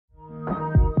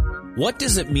What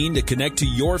does it mean to connect to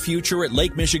your future at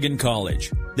Lake Michigan College?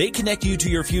 They connect you to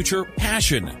your future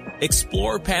passion.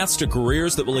 Explore paths to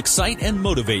careers that will excite and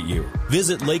motivate you.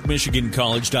 Visit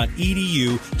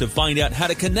lakemichigancollege.edu to find out how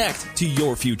to connect to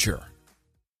your future.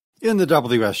 In the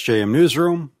WSJM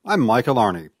newsroom, I'm Michael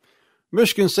Arney.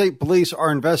 Michigan State Police are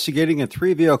investigating a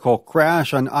three-vehicle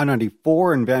crash on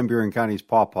I-94 in Van Buren County's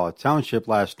Paw Paw Township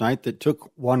last night that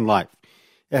took one life.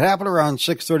 It happened around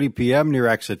 6:30 p.m. near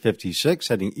exit 56,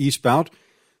 heading eastbound.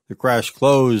 The crash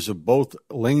closed both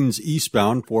lanes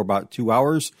eastbound for about 2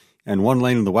 hours and one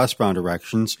lane in the westbound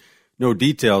directions. No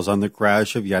details on the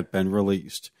crash have yet been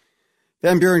released.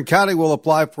 Van Buren County will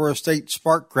apply for a state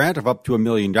Spark grant of up to $1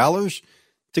 million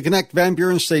to connect Van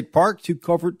Buren State Park to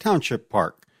Covert Township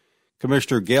Park.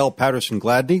 Commissioner Gail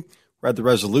Patterson-Gladney read the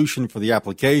resolution for the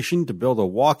application to build a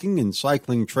walking and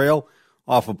cycling trail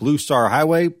off of Blue Star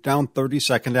Highway down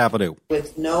 32nd Avenue.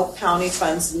 With no county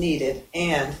funds needed,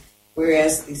 and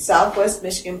whereas the Southwest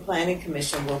Michigan Planning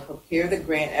Commission will prepare the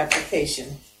grant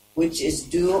application, which is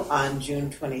due on June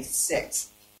 26th.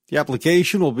 The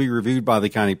application will be reviewed by the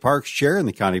County Parks Chair and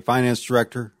the County Finance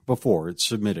Director before it's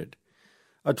submitted.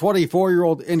 A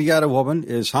 24-year-old Indiana woman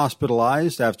is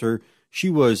hospitalized after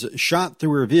she was shot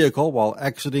through her vehicle while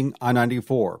exiting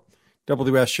I-94.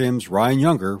 WSJM's Ryan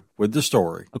Younger with the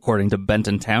story. According to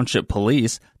Benton Township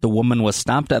Police, the woman was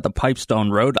stopped at the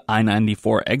Pipestone Road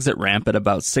I-94 exit ramp at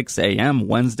about 6 a.m.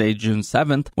 Wednesday, June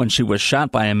 7th, when she was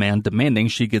shot by a man demanding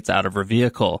she gets out of her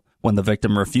vehicle. When the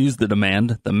victim refused the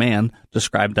demand, the man,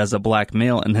 described as a black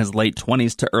male in his late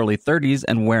 20s to early 30s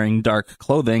and wearing dark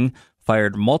clothing,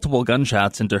 fired multiple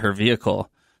gunshots into her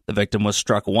vehicle. The victim was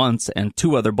struck once, and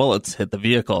 2 other bullets hit the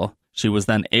vehicle. She was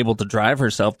then able to drive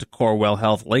herself to Corwell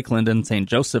Health Lakeland in St.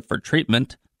 Joseph for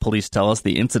treatment. Police tell us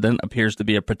the incident appears to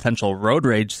be a potential road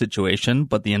rage situation,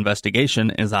 but the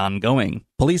investigation is ongoing.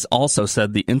 Police also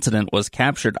said the incident was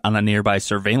captured on a nearby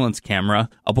surveillance camera.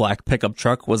 A black pickup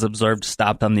truck was observed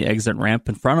stopped on the exit ramp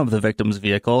in front of the victim's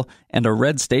vehicle, and a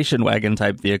red station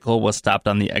wagon-type vehicle was stopped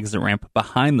on the exit ramp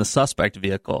behind the suspect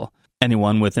vehicle.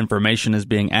 Anyone with information is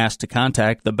being asked to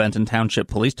contact the Benton Township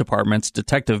Police Department's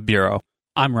Detective Bureau.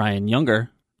 I'm Ryan Younger,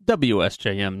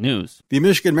 WSJM News. The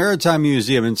Michigan Maritime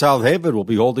Museum in South Haven will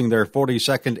be holding their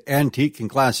 42nd Antique and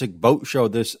Classic Boat Show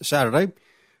this Saturday.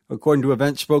 According to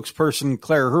event spokesperson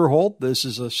Claire Herhold, this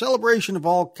is a celebration of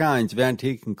all kinds of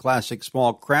antique and classic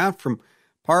small craft, from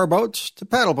power boats to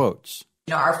paddle boats.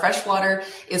 You know, our freshwater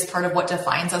is part of what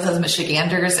defines us as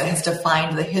Michiganders. It has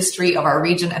defined the history of our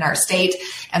region and our state.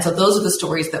 And so those are the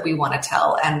stories that we want to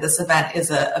tell. And this event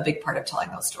is a big part of telling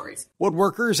those stories.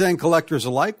 Woodworkers and collectors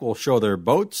alike will show their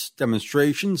boats.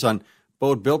 Demonstrations on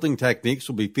boat building techniques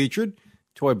will be featured.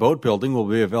 Toy boat building will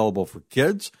be available for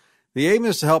kids. The aim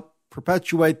is to help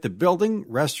perpetuate the building,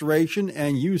 restoration,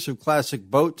 and use of classic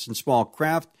boats and small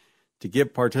craft to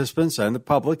give participants and the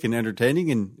public an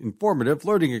entertaining and informative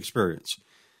learning experience.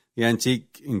 The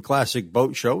Antique and Classic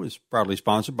Boat Show is proudly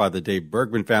sponsored by the Dave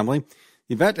Bergman family.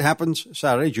 The event happens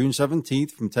Saturday, June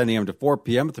 17th from 10 a.m. to 4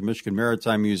 p.m. at the Michigan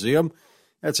Maritime Museum.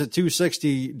 That's at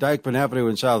 260 Dykeman Avenue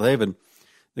in South Haven.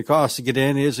 The cost to get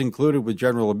in is included with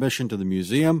general admission to the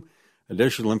museum.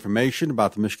 Additional information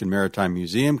about the Michigan Maritime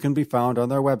Museum can be found on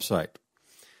their website.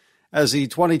 As the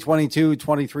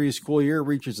 2022-23 school year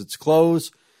reaches its close,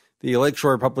 the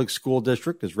Lakeshore Public School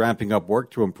District is ramping up work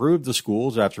to improve the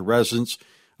schools after residents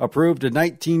approved a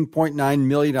 $19.9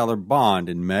 million bond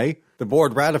in May. The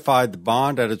board ratified the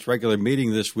bond at its regular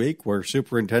meeting this week, where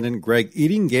Superintendent Greg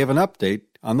Eating gave an update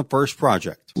on the first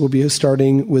project. We'll be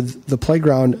starting with the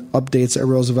playground updates at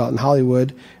Roosevelt and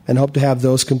Hollywood and hope to have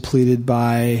those completed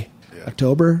by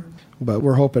October, but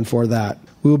we're hoping for that.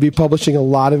 We will be publishing a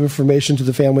lot of information to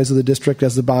the families of the district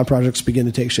as the bond projects begin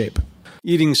to take shape.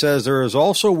 Eating says there is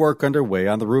also work underway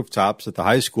on the rooftops at the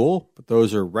high school, but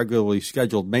those are regularly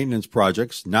scheduled maintenance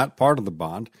projects, not part of the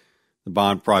bond. The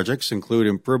bond projects include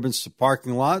improvements to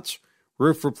parking lots,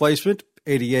 roof replacement,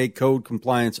 ADA code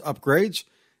compliance upgrades,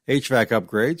 HVAC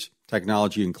upgrades,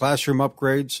 technology and classroom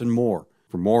upgrades, and more.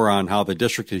 For more on how the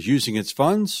district is using its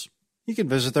funds, you can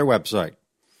visit their website.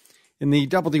 In the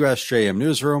WSJM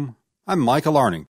newsroom, I'm Michael Arning.